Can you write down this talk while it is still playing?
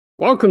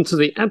Welcome to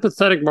the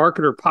Empathetic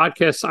Marketer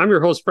Podcast. I'm your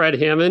host, Brad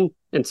Hammond,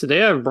 and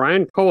today I have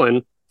Brian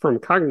Cohen from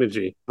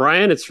Cognigy.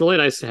 Brian, it's really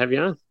nice to have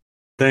you on.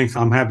 Thanks.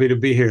 I'm happy to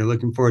be here.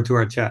 Looking forward to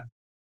our chat.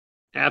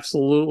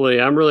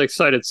 Absolutely. I'm really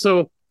excited.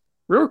 So,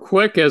 real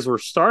quick, as we're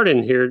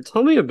starting here,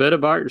 tell me a bit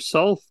about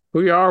yourself,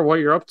 who you are,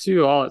 what you're up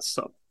to, all that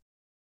stuff.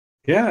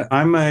 Yeah,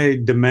 I'm a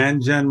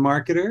demand gen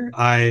marketer.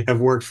 I have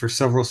worked for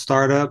several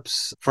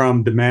startups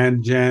from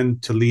demand gen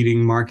to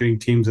leading marketing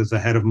teams as a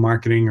head of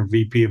marketing or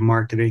VP of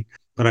marketing.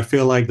 But I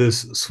feel like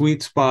this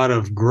sweet spot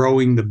of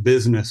growing the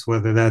business,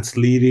 whether that's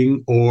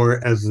leading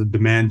or as a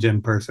demand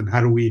gen person,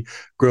 how do we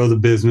grow the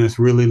business,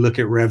 really look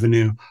at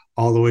revenue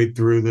all the way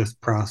through this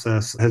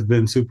process has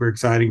been super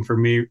exciting for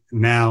me.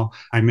 Now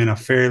I'm in a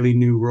fairly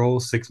new role,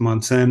 6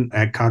 months in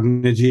at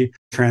Cognigy,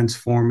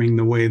 transforming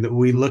the way that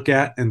we look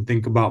at and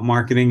think about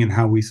marketing and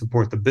how we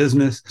support the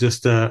business.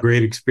 Just a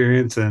great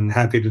experience and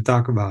happy to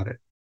talk about it.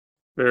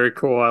 Very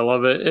cool. I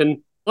love it. And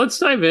let's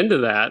dive into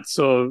that.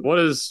 So, what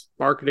does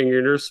marketing in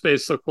your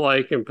space look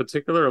like, and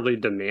particularly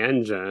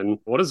demand gen?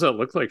 What does that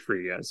look like for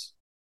you guys?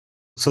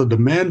 So,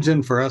 demand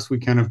gen for us, we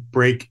kind of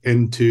break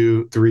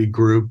into three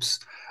groups.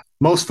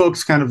 Most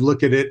folks kind of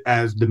look at it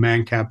as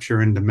demand capture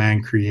and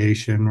demand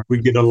creation. We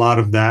get a lot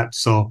of that.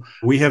 So,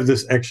 we have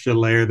this extra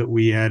layer that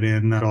we add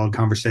in called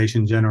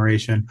conversation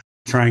generation,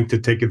 trying to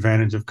take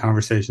advantage of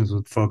conversations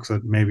with folks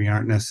that maybe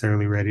aren't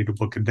necessarily ready to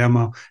book a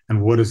demo.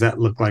 And what does that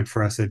look like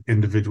for us at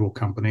individual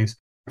companies?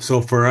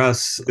 So for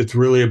us, it's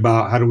really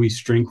about how do we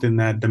strengthen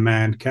that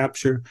demand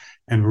capture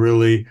and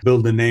really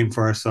build a name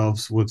for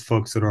ourselves with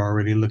folks that are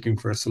already looking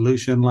for a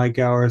solution like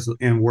ours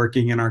and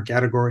working in our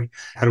category.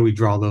 How do we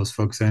draw those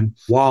folks in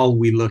while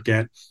we look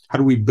at how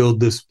do we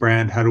build this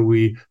brand? How do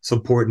we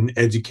support and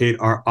educate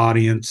our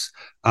audience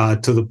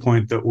to the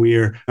point that we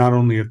are not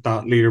only a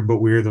thought leader,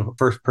 but we're the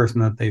first person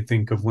that they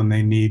think of when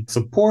they need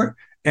support.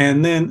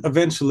 And then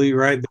eventually,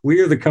 right, we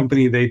are the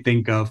company they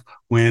think of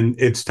when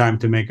it's time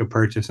to make a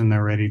purchase and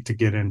they're ready to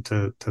get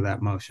into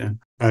that motion.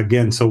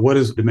 Again, so what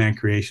does demand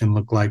creation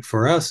look like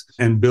for us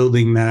and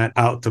building that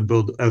out to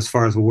build as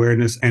far as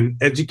awareness and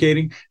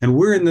educating? And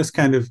we're in this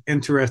kind of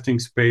interesting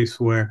space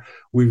where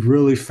we've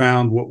really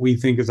found what we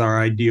think is our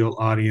ideal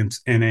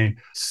audience in a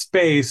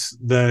space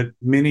that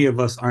many of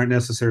us aren't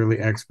necessarily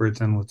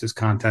experts in, which is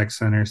contact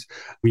centers.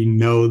 We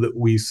know that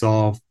we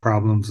solve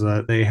problems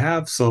that they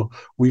have. So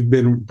we've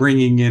been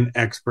bringing in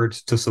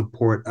experts to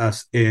support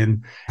us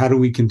in how do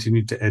we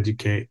continue to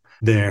educate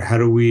there? How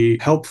do we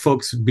help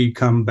folks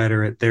become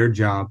better at their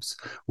jobs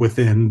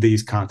within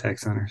these contact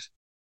centers?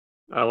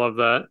 I love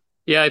that.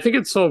 Yeah, I think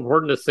it's so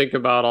important to think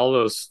about all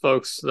those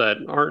folks that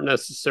aren't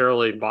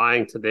necessarily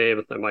buying today,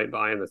 but they might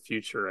buy in the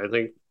future. I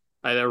think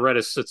I read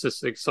a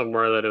statistic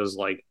somewhere that it was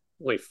like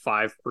only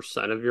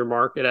 5% of your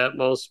market at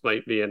most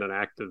might be in an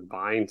active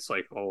buying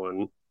cycle.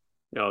 And,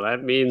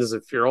 that means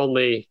if you're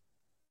only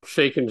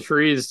shaking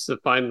trees to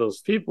find those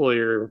people,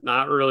 you're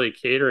not really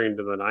catering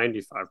to the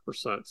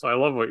 95%. So I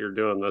love what you're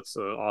doing. That's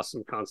an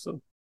awesome concept.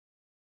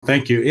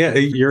 Thank you. Yeah,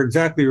 you're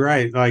exactly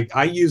right. Like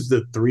I use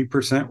the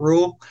 3%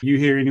 rule. You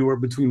hear anywhere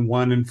between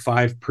 1% and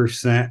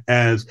 5%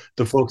 as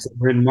the folks that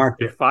are in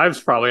market.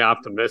 Five's probably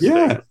optimistic.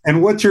 Yeah.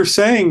 And what you're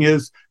saying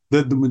is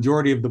that the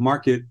majority of the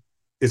market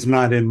is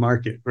not in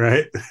market,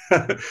 right?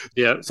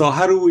 Yeah. So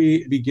how do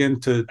we begin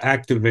to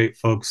activate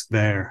folks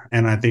there?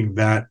 And I think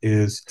that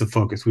is the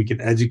focus. We can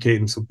educate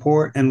and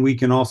support, and we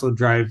can also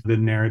drive the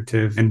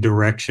narrative and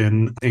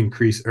direction,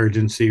 increase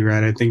urgency,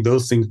 right? I think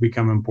those things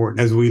become important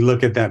as we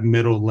look at that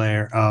middle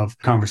layer of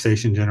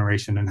conversation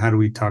generation and how do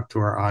we talk to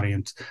our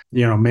audience?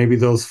 Maybe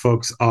those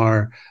folks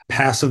are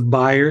passive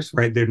buyers,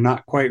 right? They're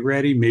not quite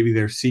ready. Maybe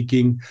they're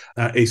seeking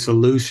a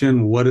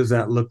solution. What does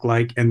that look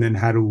like? And then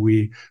how do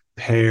we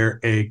pair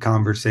a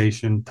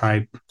conversation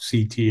type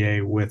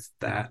CTA with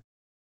that?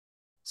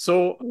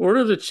 So what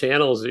are the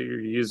channels that you're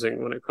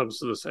using when it comes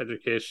to this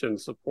education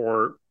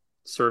support,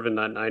 serving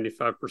that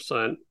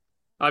 95%?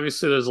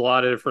 Obviously, there's a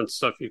lot of different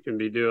stuff you can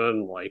be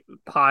doing, like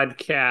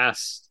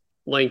podcasts,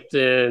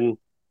 LinkedIn,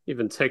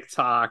 even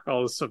TikTok,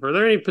 all this stuff. Are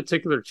there any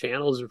particular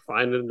channels you're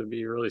finding to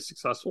be really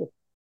successful?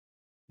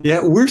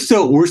 Yeah, we're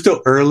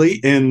still early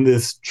in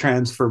this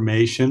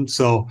transformation.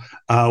 So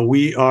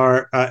we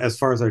are, as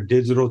far as our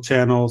digital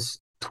channels,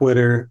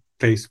 Twitter,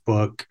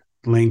 Facebook,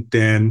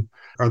 LinkedIn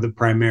are the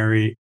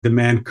primary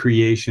demand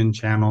creation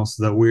channels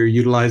that we're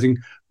utilizing.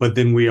 But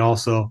then we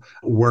also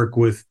work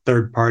with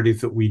third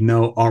parties that we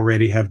know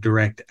already have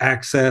direct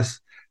access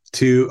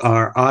to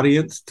our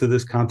audience, to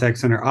this contact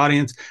center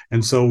audience.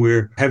 And so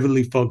we're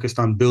heavily focused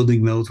on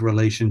building those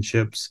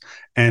relationships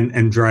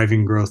and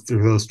driving growth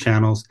through those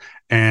channels.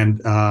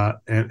 And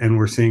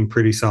we're seeing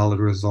pretty solid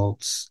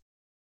results.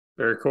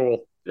 Very cool.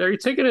 Are you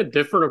taking a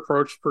different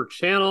approach per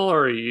channel,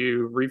 or are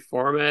you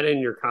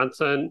reformatting your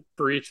content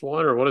for each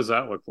one, or what does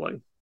that look like?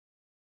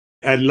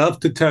 I'd love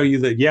to tell you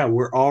that, yeah,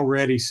 we're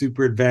already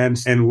super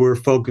advanced and we're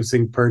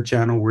focusing per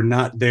channel. We're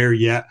not there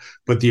yet,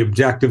 but the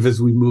objective as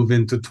we move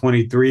into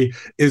 23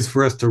 is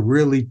for us to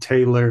really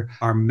tailor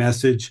our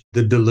message,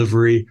 the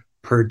delivery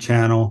per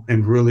channel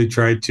and really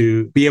try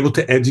to be able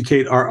to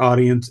educate our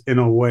audience in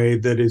a way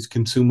that is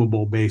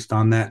consumable based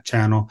on that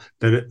channel,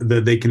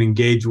 that they can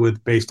engage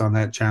with based on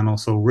that channel.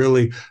 So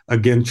really,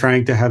 again,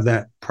 trying to have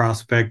that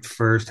prospect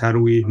first. How do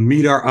we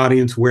meet our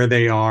audience where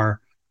they are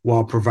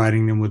while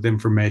providing them with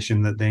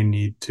information that they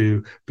need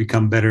to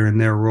become better in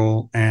their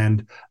role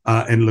and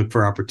look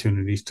for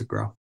opportunities to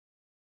grow.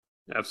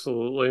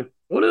 Absolutely.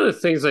 One of the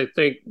things I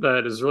think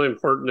that is really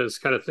important is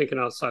kind of thinking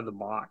outside the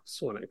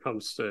box when it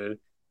comes to,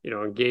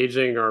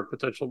 engaging our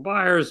potential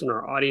buyers and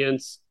our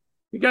audience.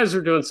 You guys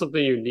are doing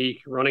something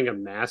unique, running a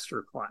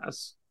master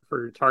class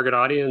for your target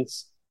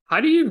audience. How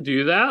do you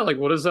do that? Like,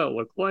 what does that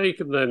look like?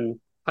 And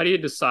then how do you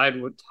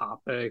decide what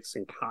topics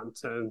and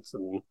content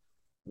and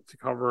to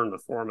cover in the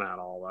format,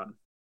 all that?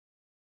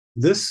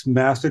 This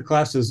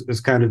masterclass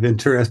is kind of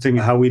interesting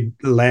how we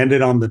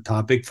landed on the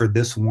topic for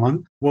this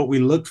one. What we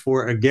looked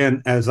for,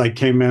 again, as I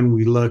came in,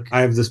 I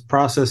have this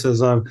process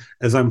as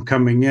I'm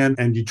coming in,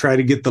 and you try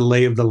to get the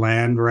lay of the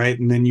land, right?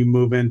 And then you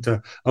move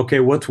into, okay,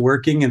 what's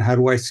working and how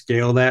do I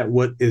scale that?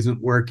 What isn't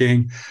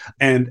working?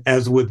 And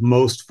as with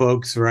most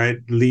folks, right,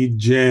 lead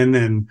gen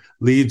and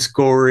lead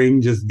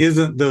scoring just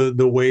isn't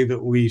the way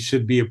that we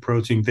should be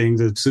approaching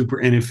things. It's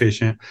super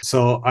inefficient.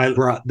 So I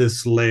brought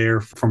this layer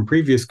from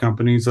previous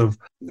companies of,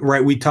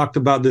 right, we talked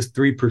about this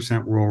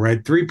 3% rule,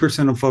 right?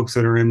 3% of folks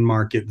that are in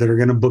market that are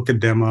going to book a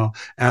demo,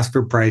 ask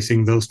for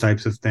pricing, those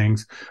types of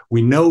things.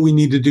 We know we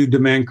need to do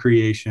demand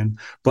creation,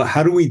 but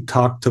how do we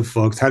talk to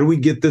folks? How do we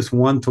get this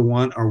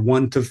one-to-one or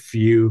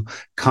one-to-few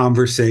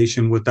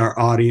conversation with our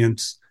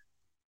audience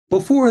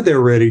before they're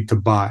ready to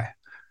buy?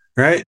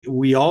 Right.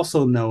 We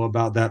also know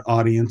about that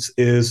audience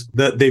is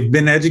that they've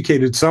been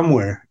educated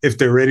somewhere if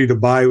they're ready to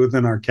buy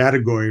within our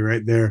category,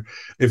 right there.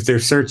 If they're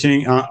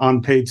searching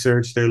on paid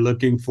search, they're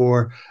looking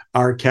for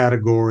our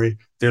category.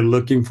 They're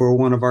looking for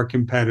one of our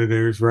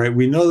competitors, right?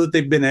 We know that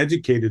they've been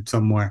educated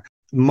somewhere.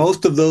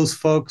 Most of those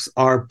folks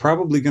are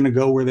probably going to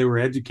go where they were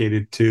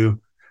educated to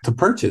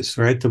purchase,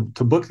 right? To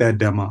book that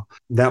demo.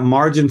 That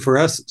margin for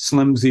us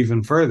slims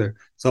even further.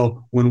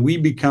 So when we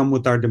become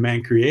with our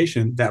demand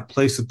creation, that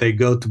place that they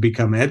go to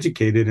become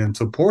educated and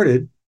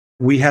supported,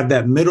 we have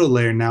that middle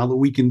layer now that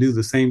we can do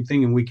the same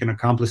thing and we can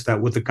accomplish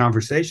that with the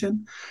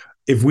conversation.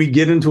 If we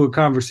get into a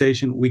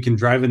conversation, we can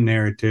drive a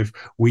narrative,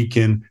 we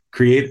can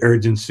create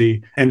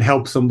urgency and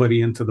help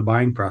somebody into the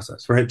buying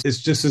process, right? It's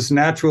just this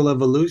natural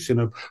evolution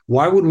of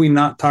why would we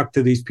not talk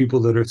to these people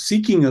that are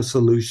seeking a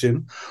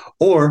solution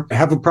or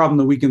have a problem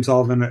that we can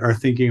solve and are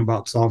thinking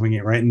about solving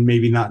it, right? And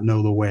maybe not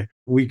know the way.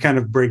 We kind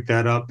of break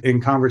that up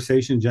in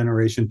conversation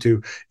generation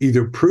to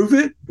either prove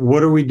it,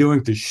 what are we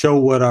doing to show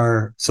what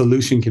our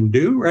solution can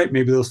do, right?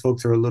 Maybe those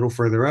folks are a little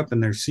further up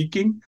and they're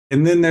seeking.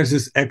 And then there's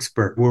this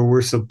expert where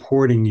we're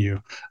supporting you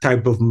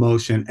type of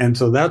motion. And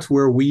so that's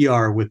where we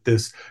are with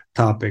this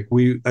topic.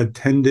 We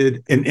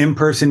attended an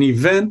in-person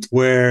event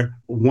where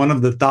one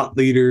of the thought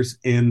leaders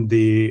in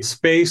the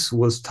space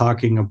was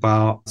talking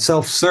about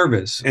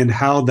self-service and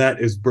how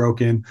that is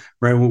broken,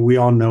 right? Well, we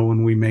all know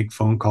when we make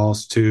phone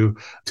calls to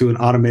an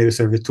automated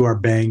service, to our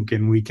bank,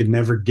 and we can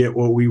never get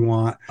what we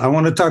want. I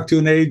want to talk to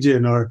an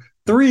agent or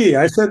three.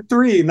 I said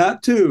three,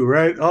 not two,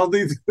 right? All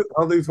these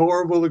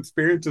horrible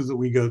experiences that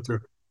we go through.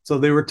 So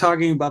they were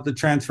talking about the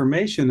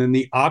transformation and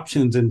the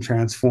options in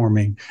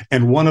transforming.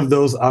 And one of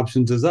those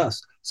options is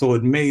us. So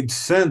it made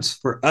sense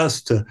for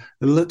us to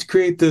let's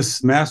create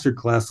this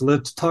masterclass.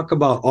 Let's talk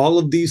about all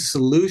of these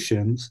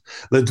solutions.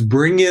 Let's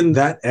bring in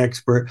that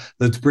expert.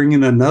 Let's bring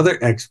in another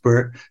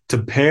expert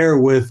to pair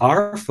with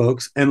our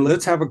folks. And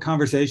let's have a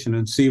conversation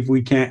and see if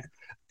we can't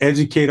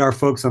educate our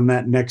folks on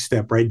that next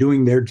step, right?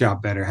 Doing their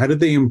job better. How do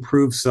they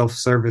improve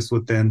self-service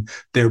within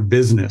their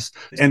business?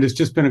 And it's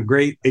just been a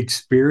great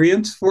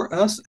experience for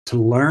us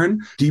to learn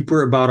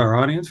deeper about our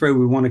audience, right?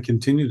 We want to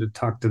continue to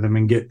talk to them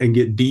and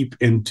get deep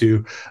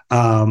into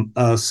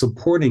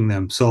supporting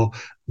them. So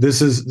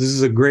this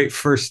is a great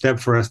first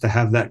step for us to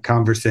have that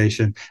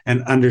conversation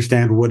and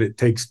understand what it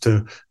takes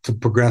to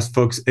progress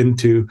folks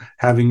into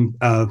having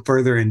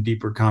further and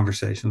deeper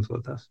conversations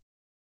with us.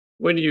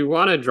 When you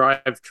want to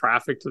drive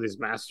traffic to these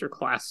master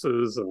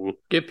classes and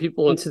get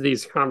people into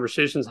these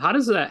conversations, how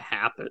does that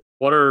happen?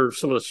 What are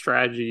some of the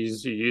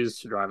strategies you use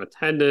to drive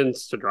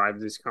attendance, to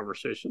drive these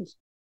conversations?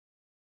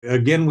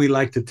 Again, we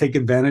like to take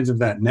advantage of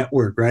that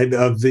network, right?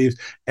 Of these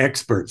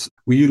experts.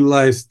 We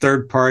utilize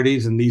third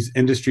parties and these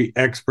industry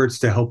experts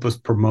to help us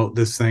promote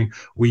this thing.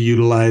 We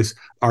utilize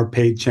our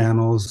paid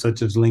channels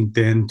such as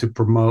LinkedIn to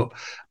promote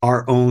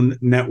our own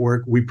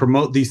network. We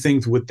promote these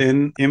things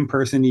within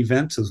in-person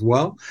events as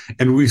well.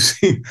 And we've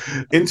seen,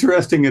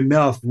 interesting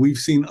enough, we've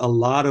seen a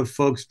lot of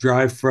folks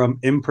drive from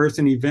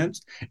in-person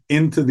events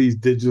into these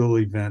digital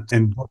events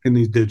and book in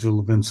these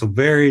digital events. So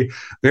very,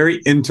 very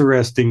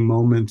interesting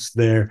moments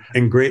there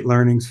and great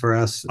learnings for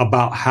us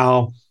about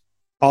how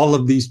all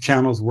of these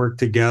channels work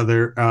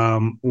together.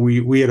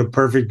 We had a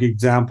perfect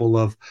example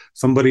of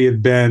somebody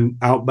had been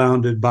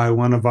outbounded by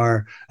one of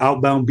our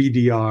outbound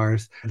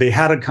BDRs. They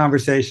had a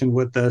conversation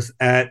with us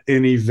at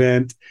an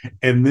event,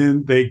 and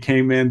then they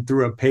came in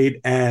through a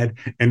paid ad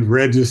and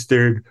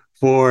registered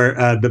for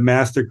the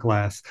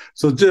masterclass.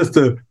 So just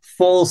a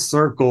full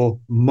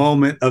circle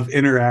moment of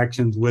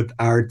interactions with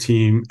our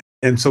team.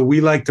 And so we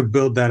like to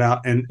build that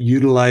out and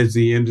utilize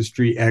the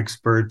industry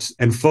experts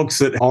and folks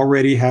that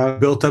already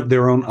have built up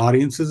their own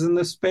audiences in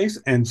this space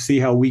and see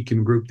how we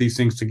can group these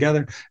things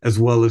together, as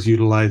well as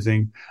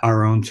utilizing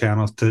our own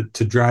channels to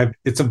drive.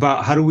 It's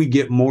about how do we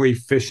get more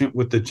efficient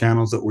with the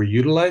channels that we're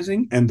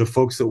utilizing and the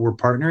folks that we're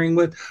partnering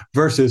with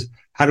versus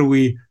how do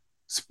we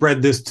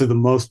spread this to the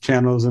most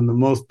channels and the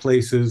most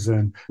places.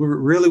 And we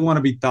really want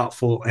to be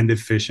thoughtful and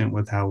efficient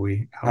with how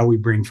we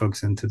bring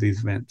folks into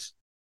these events.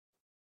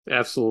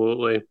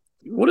 Absolutely.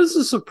 What does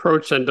this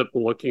approach end up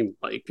looking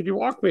like? Could you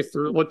walk me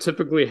through what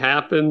typically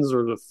happens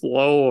or the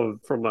flow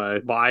of from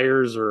a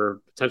buyer's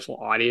or potential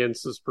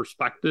audience's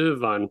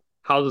perspective on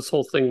how this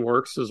whole thing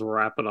works as we're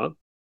wrapping up?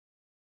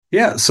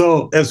 Yeah.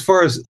 So as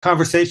far as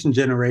conversation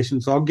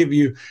generation, so I'll give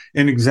you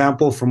an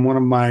example from one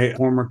of my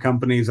former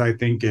companies, I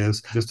think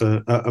is just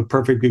a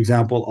perfect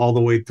example all the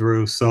way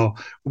through. So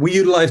we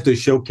utilized a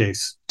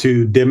showcase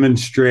to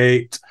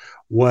demonstrate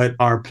what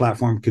our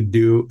platform could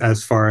do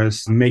as far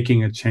as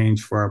making a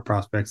change for our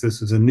prospects.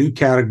 This is a new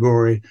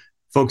category.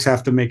 Folks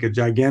have to make a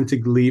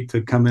gigantic leap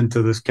to come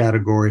into this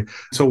category.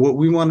 So what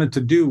we wanted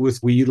to do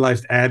was we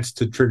utilized ads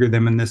to trigger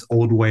them in this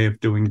old way of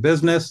doing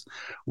business.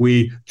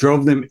 We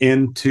drove them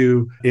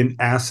into an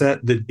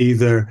asset that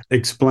either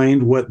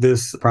explained what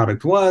this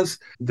product was,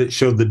 that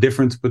showed the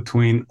difference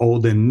between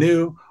old and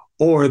new,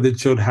 or that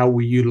showed how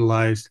we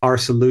utilized our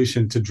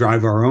solution to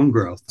drive our own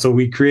growth. So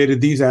we created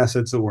these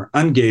assets that were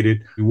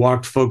ungated. We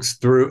walked folks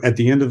through. At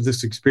the end of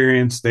this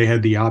experience, they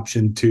had the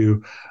option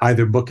to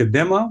either book a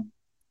demo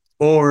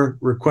or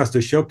request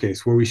a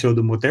showcase where we showed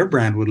them what their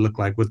brand would look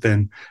like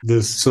within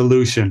this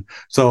solution.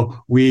 So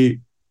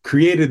we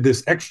created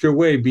this extra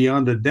way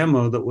beyond a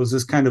demo that was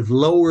this kind of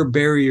lower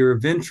barrier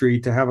of entry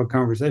to have a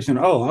conversation.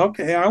 Oh,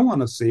 okay, I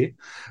want to see.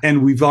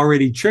 And we've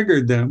already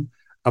triggered them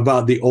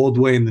about the old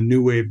way and the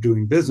new way of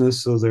doing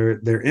business, so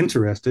they're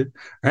interested,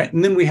 right?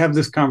 And then we have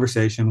this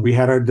conversation. We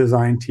had our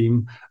design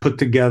team put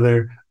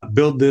together,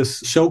 build this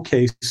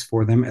showcase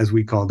for them, as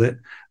we called it.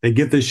 They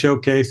get the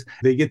showcase,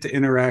 they get to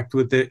interact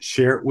with it,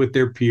 share it with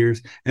their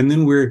peers, and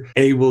then we're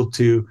able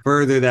to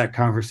further that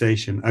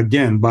conversation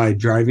again by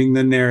driving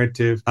the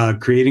narrative,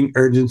 creating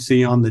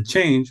urgency on the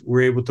change.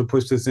 We're able to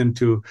push this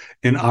into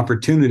an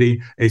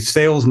opportunity, a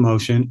sales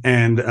motion,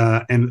 and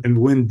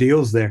win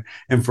deals there.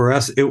 And for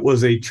us, it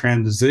was a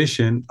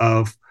transition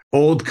of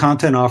old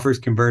content offers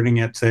converting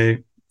at,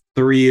 say,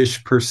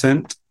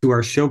 3-ish% to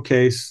our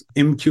showcase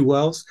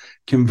MQLs,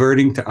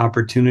 converting to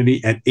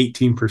opportunity at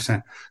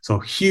 18%. So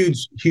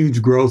huge,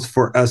 huge growth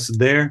for us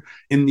there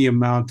in the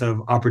amount of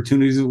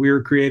opportunities that we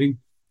were creating.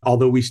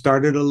 Although we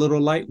started a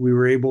little light, we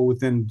were able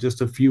within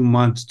just a few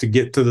months to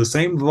get to the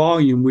same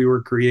volume we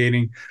were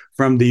creating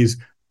from these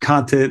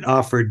content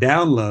offer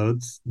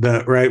downloads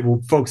that, right,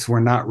 well, folks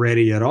were not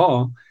ready at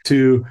all,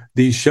 to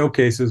these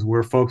showcases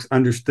where folks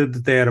understood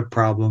that they had a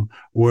problem,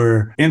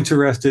 were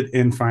interested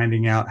in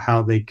finding out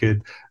how they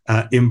could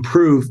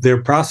improve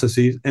their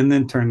processes, and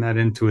then turn that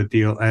into a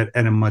deal at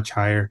a much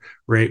higher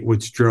rate,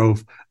 which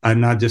drove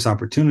not just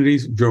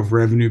opportunities, drove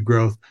revenue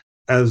growth.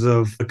 As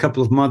of a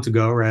couple of months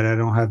ago, right, I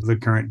don't have the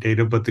current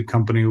data, but the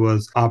company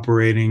was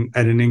operating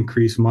at an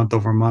increase month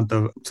over month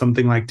of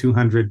something like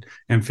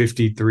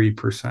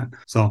 253%.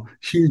 So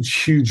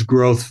huge, huge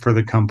growth for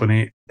the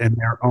company, and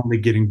they're only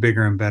getting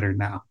bigger and better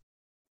now.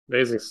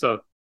 Amazing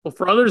stuff. Well,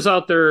 for others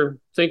out there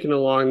thinking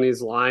along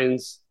these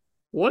lines,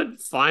 what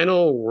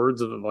final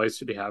words of advice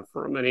would you have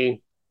for them?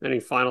 Any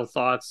final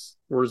thoughts,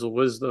 words of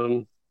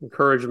wisdom,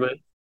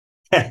 encouragement?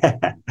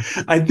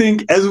 I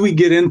think as we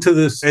get into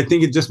this, I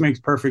think it just makes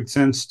perfect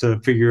sense to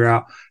figure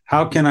out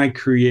how can I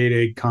create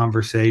a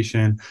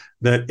conversation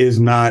that is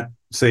not,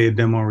 say, a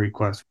demo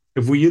request.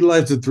 If we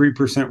utilize the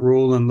 3%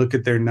 rule and look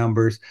at their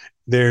numbers,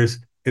 there's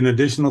an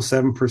additional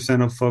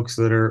 7% of folks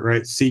that are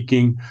right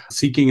seeking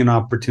an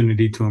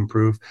opportunity to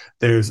improve.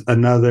 There's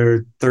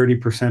another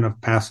 30% of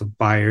passive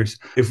buyers.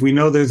 If we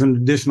know there's an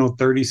additional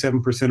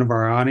 37% of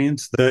our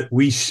audience that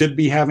we should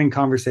be having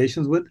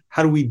conversations with,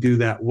 how do we do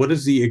that? What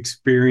is the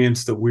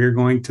experience that we're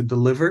going to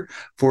deliver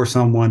for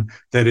someone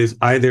that is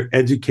either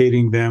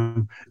educating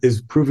them,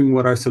 is proving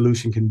what our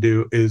solution can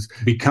do, is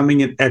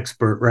becoming an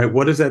expert, right?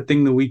 What is that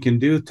thing that we can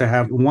do to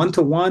have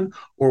one-to-one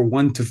or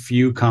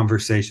one-to-few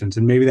conversations?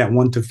 And maybe that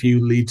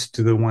one-to-few leads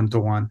to the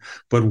one-to-one.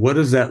 But what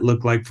does that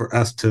look like for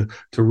us to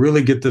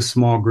really get this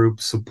small group,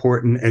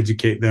 support and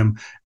educate them,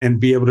 and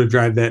be able to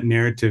drive that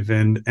narrative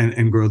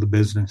and grow the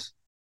business?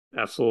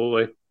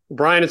 Absolutely.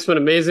 Brian, it's been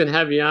amazing to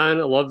have you on.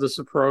 I love this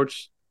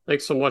approach.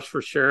 Thanks so much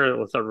for sharing it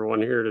with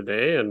everyone here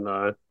today, and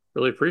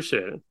really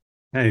appreciate it.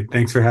 Hey,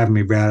 thanks for having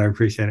me, Brad. I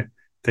appreciate it.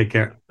 Take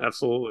care.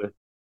 Absolutely.